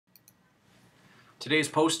Today's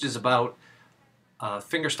post is about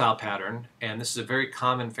fingerstyle pattern, and this is a very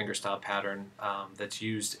common fingerstyle pattern that's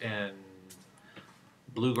used in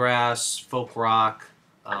bluegrass, folk rock,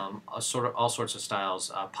 all sorts of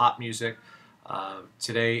styles, pop music.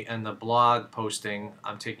 Today in the blog posting,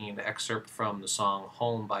 I'm taking an excerpt from the song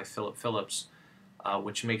 "Home" by Philip Phillips,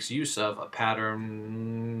 which makes use of a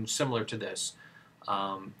pattern similar to this.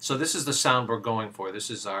 So this is the sound we're going for.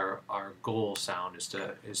 This is our goal sound, is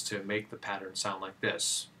to make the pattern sound like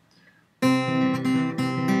this. And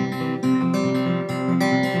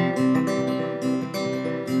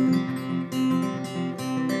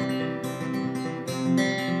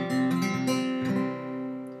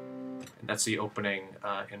that's the opening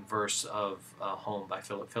in verse of "Home" by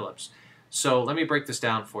Philip Phillips. So let me break this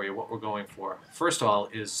down for you, what we're going for. First of all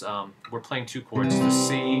is we're playing two chords, the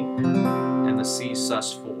C and the C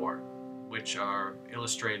sus4, which are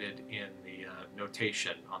illustrated in the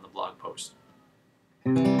notation on the blog post.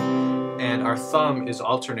 And our thumb is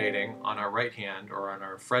alternating on our right hand, or on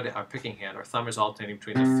our picking hand, our thumb is alternating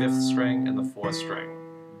between the 5th string and the 4th string.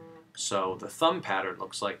 So the thumb pattern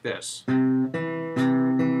looks like this.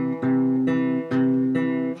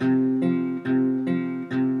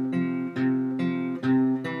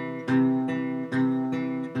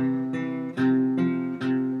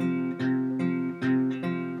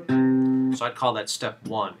 So I'd call that step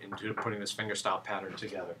 1 into putting this fingerstyle pattern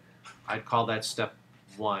together. I'd call that step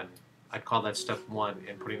 1. I'd call that step 1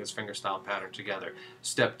 in putting this fingerstyle pattern together.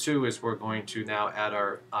 Step 2 is we're going to now add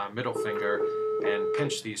our middle finger and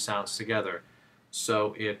pinch these sounds together.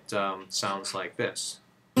 So it sounds like this.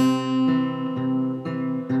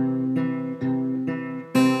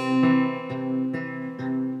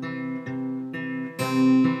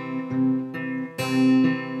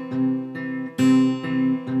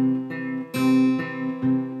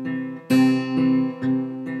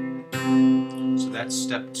 That's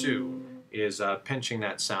step 2, is pinching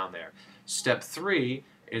that sound there. Step 3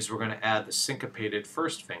 is we're going to add the syncopated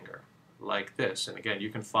first finger, like this. And again,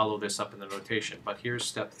 you can follow this up in the notation, but here's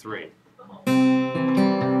step 3.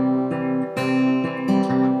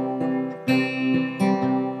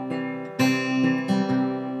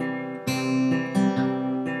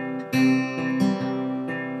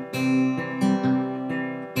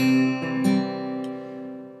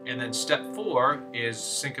 And then step 4 is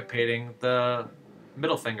syncopating the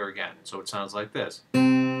middle finger again, so it sounds like this. When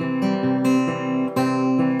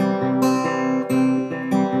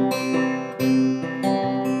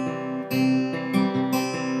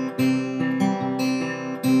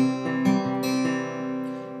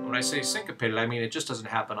I say syncopated, I mean it just doesn't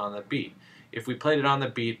happen on the beat. If we played it on the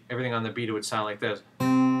beat, everything on the beat, it would sound like this.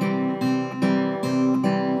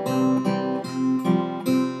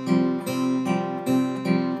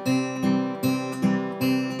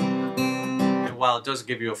 While it does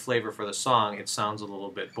give you a flavor for the song, it sounds a little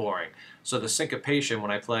bit boring. So the syncopation, when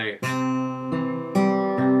I play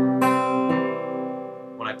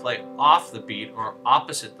off the beat or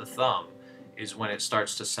opposite the thumb, is when it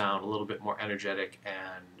starts to sound a little bit more energetic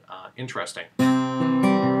and interesting.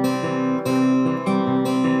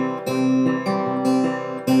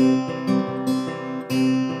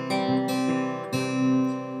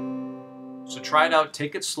 So try it out,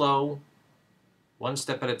 take it slow, one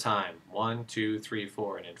step at a time. 1, 2, 3,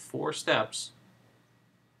 4. And in 4 steps,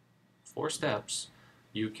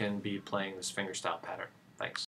 you can be playing this fingerstyle pattern. Thanks.